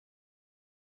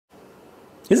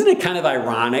Isn't it kind of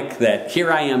ironic that here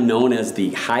I am known as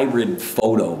the hybrid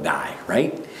photo guy,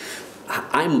 right?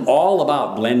 I'm all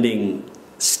about blending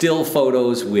still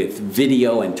photos with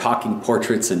video and talking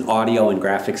portraits and audio and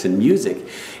graphics and music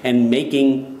and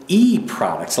making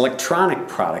e-products, electronic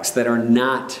products that are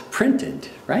not printed,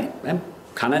 right? I'm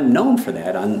kind of known for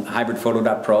that on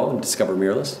hybridphoto.pro and Discover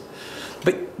Mirrorless.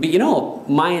 But you know,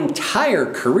 my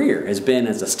entire career has been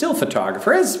as a still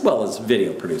photographer as well as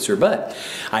video producer, but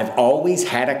I've always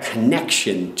had a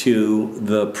connection to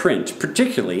the print,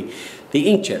 particularly the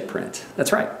inkjet print.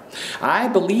 That's right. I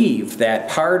believe that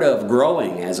part of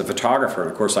growing as a photographer, and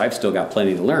of course I've still got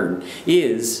plenty to learn,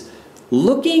 is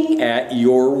looking at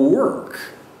your work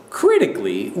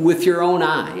critically with your own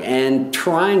eye and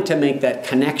trying to make that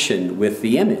connection with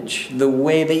the image the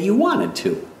way that you wanted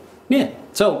to. Yeah.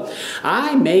 So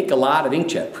I make a lot of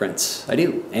inkjet prints, I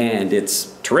do, and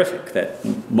it's terrific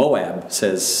that Moab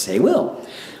says, hey Will,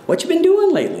 what you been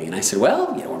doing lately? And I said,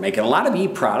 well, you know, we're making a lot of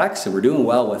e-products and we're doing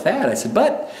well with that. I said,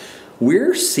 but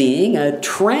we're seeing a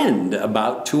trend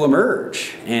about to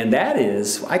emerge, and that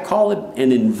is, I call it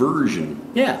an inversion.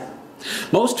 Yeah.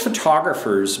 Most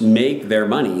photographers make their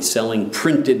money selling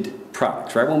printed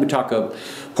products, right? When we talk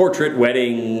of portrait,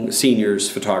 wedding, seniors,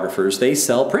 photographers, they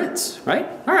sell prints, right?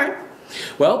 All right.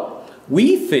 Well,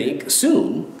 we think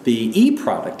soon the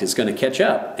e-product is going to catch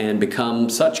up and become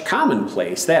such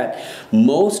commonplace that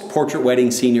most portrait, wedding,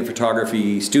 senior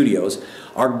photography studios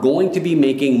are going to be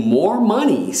making more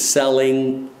money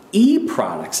selling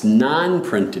e-products,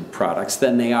 non-printed products,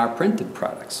 than they are printed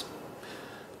products.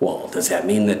 Well, does that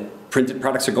mean that printed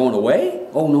products are going away?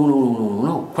 Oh, no, no, no, no,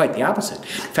 no, quite the opposite.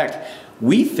 In fact,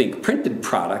 we think printed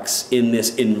products in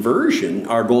this inversion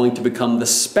are going to become the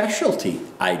specialty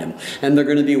item, and they're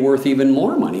going to be worth even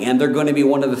more money, and they're going to be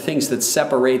one of the things that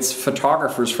separates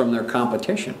photographers from their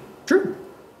competition. True.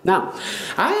 Now,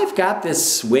 I've got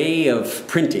this way of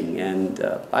printing, and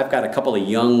I've got a couple of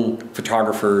young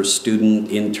photographers,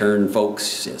 student, intern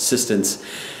folks, assistants,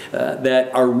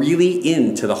 that are really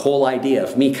into the whole idea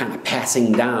of me kind of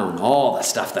passing down all the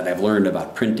stuff that I've learned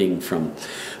about printing from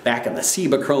back in the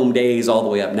Cibachrome days all the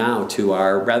way up now to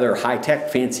our rather high-tech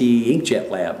fancy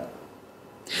inkjet lab.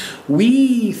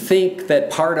 We think that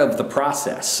part of the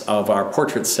process of our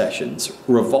portrait sessions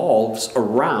revolves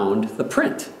around the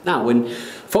print. Now, when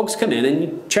folks come in and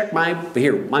you check my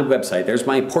website, there's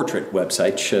my portrait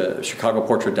website,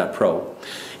 chicagoportrait.pro.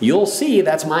 You'll see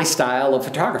that's my style of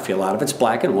photography. A lot of it's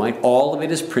black and white, all of it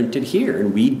is printed here,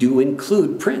 and we do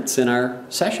include prints in our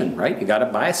session, right? You gotta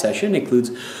buy a session, it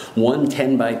includes one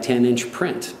 10 by 10 inch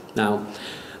print. Now,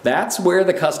 that's where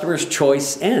the customer's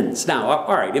choice ends. Now,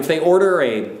 all right, if they order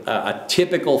a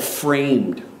typical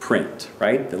framed print,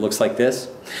 right, that looks like this,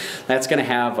 that's gonna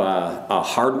have a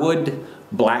hardwood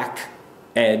black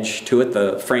edge to it,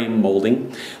 the frame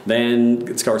molding. Then,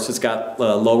 of course, it's got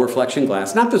low reflection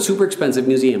glass. Not the super expensive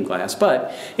museum glass,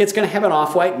 but it's going to have an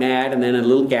off-white mat and then a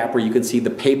little gap where you can see the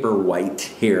paper white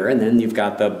here. And then you've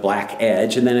got the black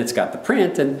edge, and then it's got the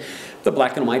print, and the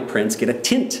black and white prints get a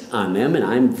tint on them, and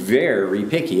I'm very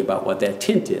picky about what that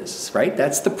tint is, right?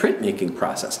 That's the printmaking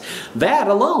process. That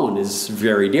alone is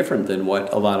very different than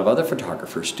what a lot of other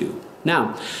photographers do.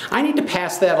 Now, I need to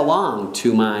pass that along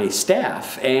to my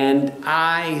staff, and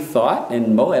I thought,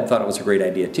 and Moab thought it was a great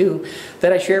idea too,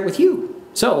 that I share it with you.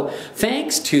 So,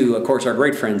 thanks to, of course, our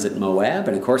great friends at Moab,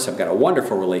 and of course I've got a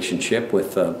wonderful relationship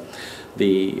with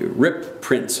the RIP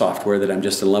print software that I'm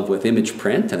just in love with, Image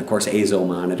Print, and of course AZO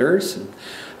monitors, and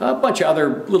a bunch of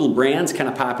other little brands kind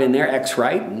of pop in there,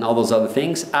 X-Rite and all those other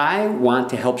things. I want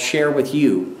to help share with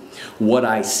you what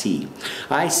I see.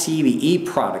 I see the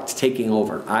e-product taking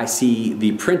over. I see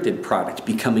the printed product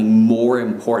becoming more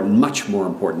important, much more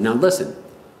important. Now listen,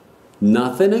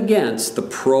 nothing against the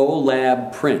Pro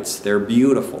Lab prints. They're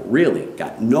beautiful, really.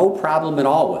 Got no problem at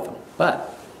all with them.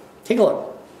 But take a look.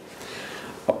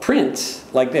 A print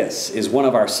like this is one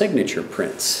of our signature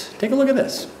prints. Take a look at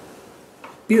this.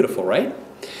 Beautiful, right?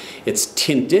 It's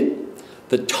tinted.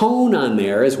 The tone on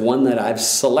there is one that I've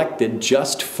selected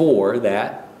just for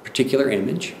that particular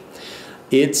image.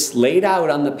 It's laid out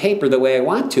on the paper the way I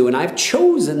want to, and I've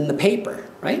chosen the paper,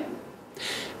 right?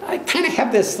 I kind of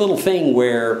have this little thing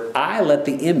where I let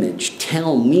the image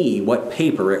tell me what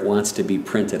paper it wants to be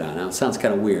printed on. Now, it sounds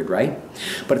kind of weird, right?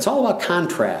 But it's all about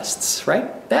contrasts,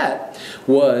 right? That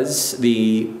was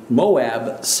the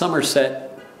Moab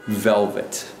Somerset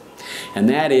Velvet. And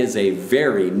that is a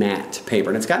very matte paper.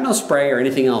 And it's got no spray or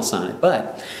anything else on it,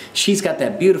 but she's got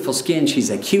that beautiful skin. She's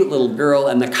a cute little girl,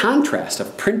 and the contrast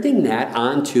of printing that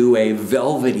onto a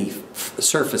velvety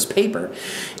surface paper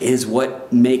is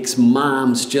what makes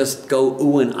moms just go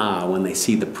ooh and ah when they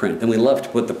see the print. And we love to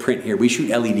put the print here. We shoot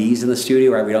LEDs in the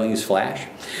studio, right? We don't use flash.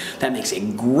 That makes a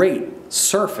great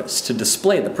surface to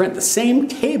display the print. The same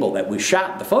table that we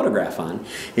shot the photograph on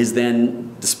is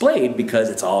then displayed because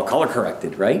it's all color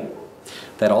corrected, right?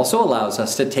 That also allows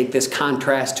us to take this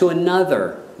contrast to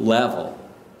another level.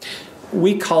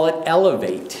 We call it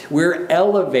elevate. We're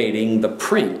elevating the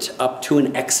print up to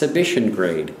an exhibition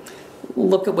grade.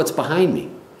 Look at what's behind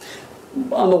me.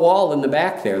 On the wall in the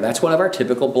back there, that's one of our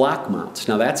typical block mounts.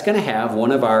 Now that's going to have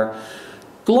one of our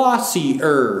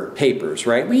glossier papers,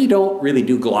 right? We don't really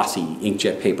do glossy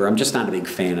inkjet paper. I'm just not a big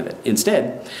fan of it.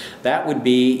 Instead, that would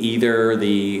be either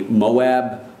the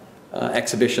Moab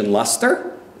exhibition luster,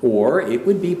 or it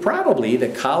would be probably the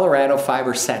Colorado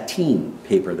fiber sateen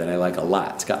paper that I like a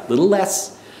lot. It's got a little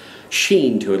less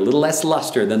sheen to it, a little less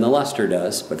luster than the luster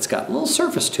does, but it's got a little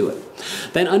surface to it.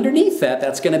 Then underneath that,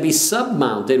 that's going to be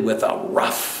sub-mounted with a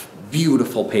rough,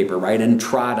 beautiful paper, right?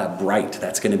 Entrada Bright.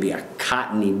 That's going to be a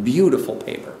cottony, beautiful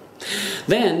paper.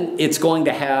 Then it's going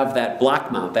to have that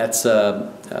block mount. That's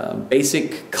a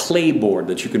basic clay board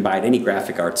that you can buy at any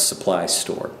graphic arts supply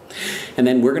store. And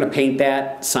then we're going to paint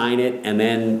that, sign it, and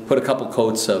then put a couple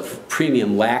coats of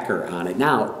premium lacquer on it.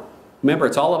 Now, remember,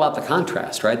 it's all about the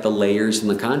contrast, right? The layers and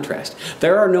the contrast.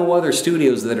 There are no other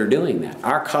studios that are doing that.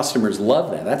 Our customers love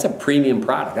that. That's a premium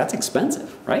product. That's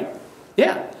expensive, right?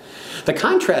 Yeah. The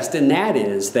contrast in that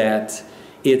is that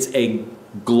it's a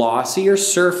glossier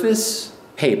surface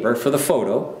paper for the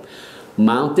photo,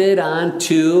 mounted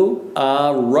onto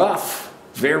a rough,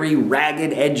 very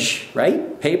ragged edge,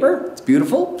 right? Paper, it's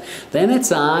beautiful. Then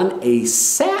it's on a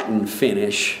satin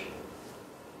finish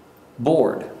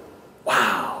board.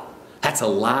 Wow, that's a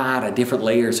lot of different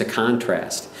layers of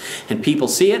contrast. And people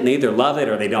see it and they either love it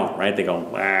or they don't, right? They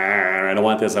go, I don't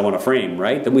want this, I want a frame,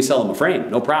 right? Then we sell them a frame,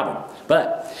 no problem.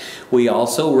 But we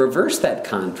also reverse that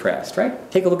contrast, right?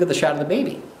 Take a look at the shot of the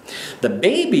baby. The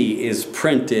baby is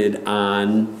printed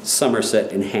on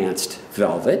Somerset enhanced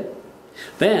velvet.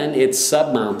 Then it's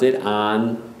sub-mounted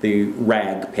on the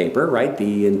rag paper, right?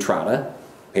 The Entrada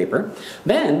paper.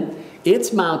 Then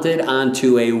it's mounted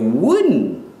onto a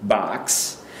wooden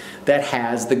box that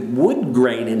has the wood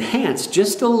grain enhanced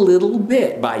just a little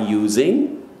bit by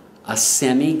using a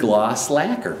semi-gloss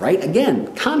lacquer, right?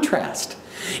 Again, contrast.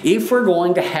 If we're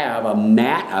going to have a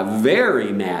matte, a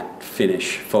very matte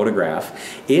finish photograph,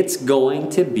 it's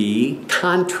going to be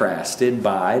contrasted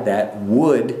by that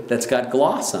wood that's got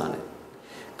gloss on it.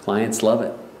 Clients love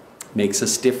it. Makes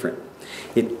us different.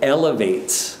 It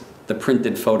elevates the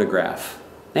printed photograph.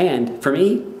 And for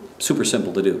me, super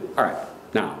simple to do. All right,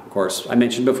 now, of course, I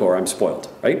mentioned before, I'm spoiled,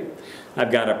 right?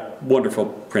 I've got a wonderful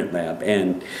print lab,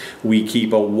 and we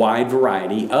keep a wide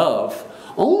variety of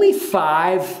only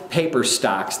 5 paper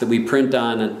stocks that we print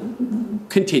on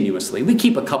continuously. We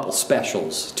keep a couple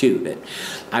specials too that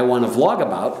I want to vlog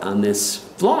about on this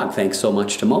vlog, thanks so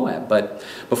much to Moab. But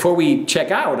before we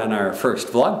check out on our first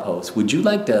vlog post, would you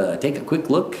like to take a quick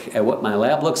look at what my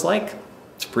lab looks like?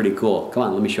 It's pretty cool. Come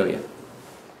on, let me show you.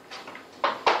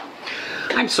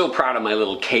 I'm so proud of my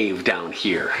little cave down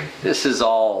here. This is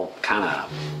all kind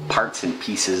of parts and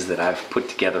pieces that I've put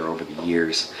together over the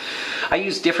years. I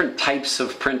use different types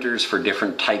of printers for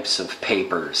different types of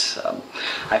papers.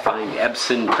 I find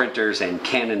Epson printers and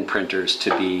Canon printers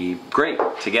to be great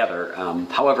together.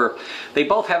 However, they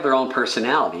both have their own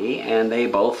personality and they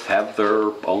both have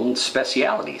their own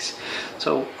specialities.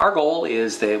 So our goal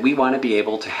is that we want to be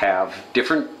able to have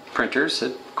different printers,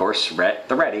 of course,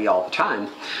 the ready all the time,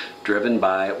 driven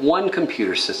by one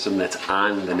computer system that's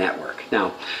on the network.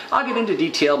 Now, I'll get into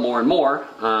detail more and more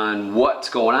on what's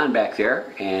going on back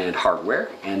there and hardware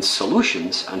and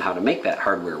solutions on how to make that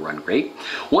hardware run great.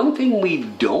 One thing we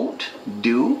don't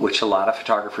do, which a lot of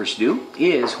photographers do,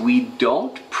 is we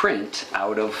don't print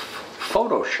out of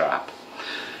Photoshop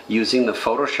using the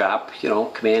Photoshop,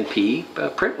 Command P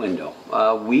print window.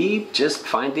 We just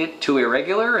find it too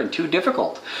irregular and too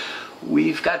difficult.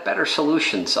 We've got better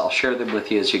solutions. I'll share them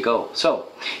with you as you go. So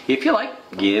if you like,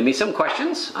 give me some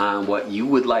questions on what you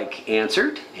would like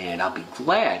answered, and I'll be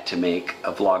glad to make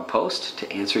a vlog post to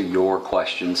answer your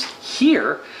questions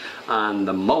here on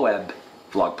the Moab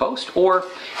vlog post. Or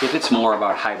if it's more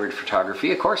about hybrid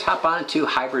photography, of course, hop on to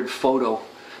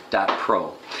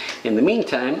hybridphoto.pro. In the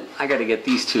meantime, I got to get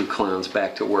these two clowns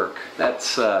back to work.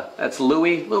 That's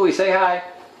Louie. Louie, say hi.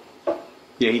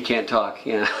 Yeah, he can't talk.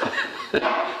 Yeah.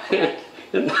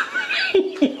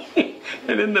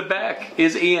 And in the back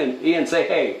is Ian. Ian, say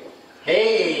hey.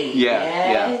 Hey.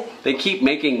 Yeah. They keep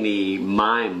making the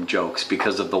mime jokes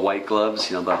because of the white gloves.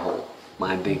 The whole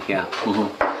mime thing. Yeah.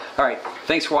 All All right,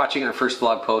 thanks for watching our first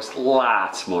blog post.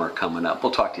 Lots more coming up.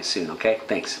 We'll talk to you soon, okay?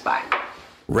 Thanks, bye.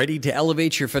 Ready to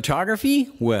elevate your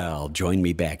photography? Well, join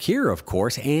me back here, of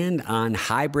course, and on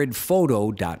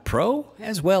hybridphoto.pro,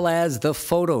 as well as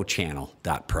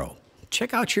thephotochannel.pro.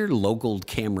 Check out your local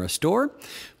camera store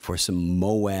for some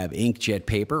Moab inkjet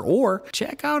paper, or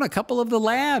check out a couple of the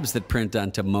labs that print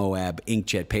onto Moab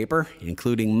inkjet paper,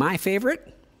 including my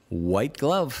favorite, White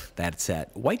Glove. That's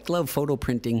at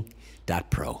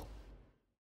whiteglovephotoPrinting.pro.